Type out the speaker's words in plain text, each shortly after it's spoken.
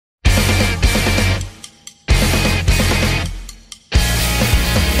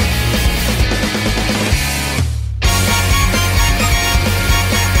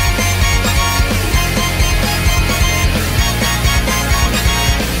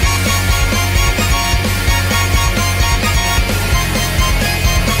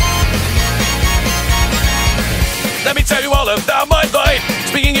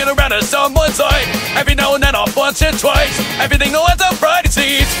around to someone's side. Every now and then I'll once or twice. Everything that lets out bright it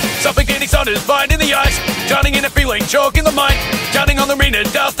seems. Suffocating sound is blind in the eyes. Drowning in a feeling, choke in the mind. Drowning on the rain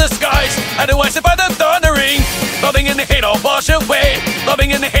and douse the skies. How do I survive the thundering? Loving in the hate I'll wash away.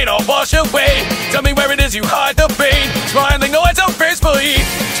 Loving in the hate I'll wash away. Tell me where it is you hide the pain. Smiling no lights out gracefully.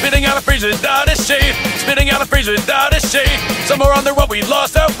 Spitting out a phrase without a shade. Spitting out a phrase without a shade. Somewhere on the road we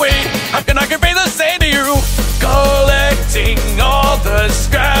lost our way. How can I convey the same to you? Collecting all the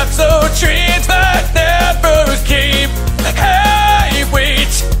scraps of dreams that never came. Hey,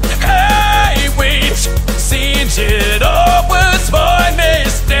 wait. Seems it all was my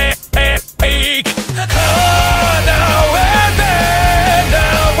mistake. Now and then,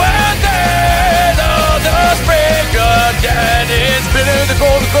 all the spring again. It's bitter, the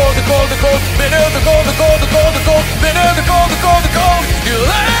cold, bitter, the cold, bitter, the cold. You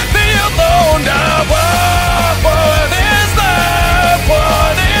left me alone now. What is that?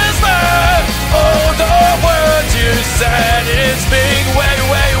 Oh, the words you said, it's being way.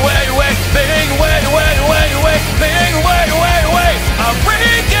 I'm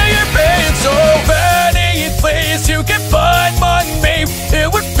breaking your pain, so any place you can find my name, it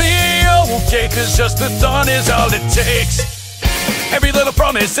would be okay, 'cause just the thought is all it takes. Every little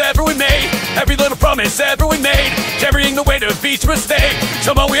promise ever we made, carrying the weight of each mistake.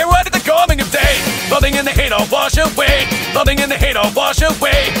 Somehow we arrived at the coming of day. Loving in the hate I'll wash away.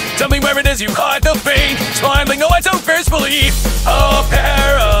 Tell me where it is you hide the pain. Smiling no lights out gracefully. A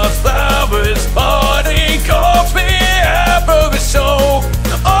pair of flowers budding calls me ever so.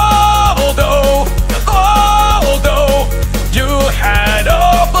 Although you had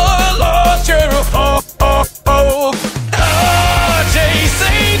all but lost your hope.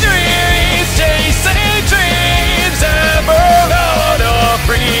 Chasing dreams, ever out of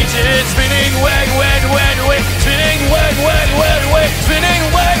reach. It's spinning way.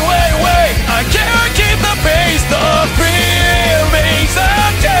 I can't keep the pace, the feelings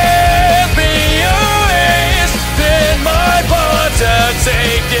that can't be erased. Then my parts have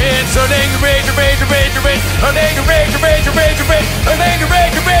taken, turning rage.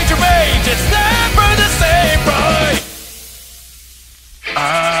 It's never the same, right?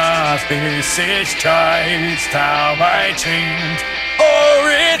 This is just how I change. Or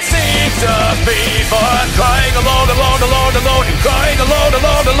it seems to be, but crying alone. Crying alone.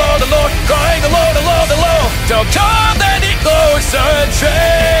 Don't come any closer,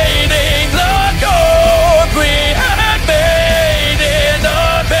 trading the gold we had made in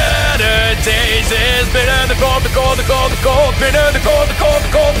the better days. Is bitter, the cold, bitter, the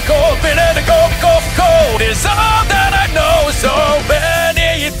cold is all that I know. So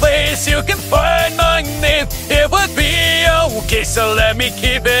any place you can find my name, it would be okay, so let me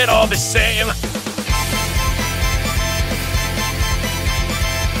keep it all the same.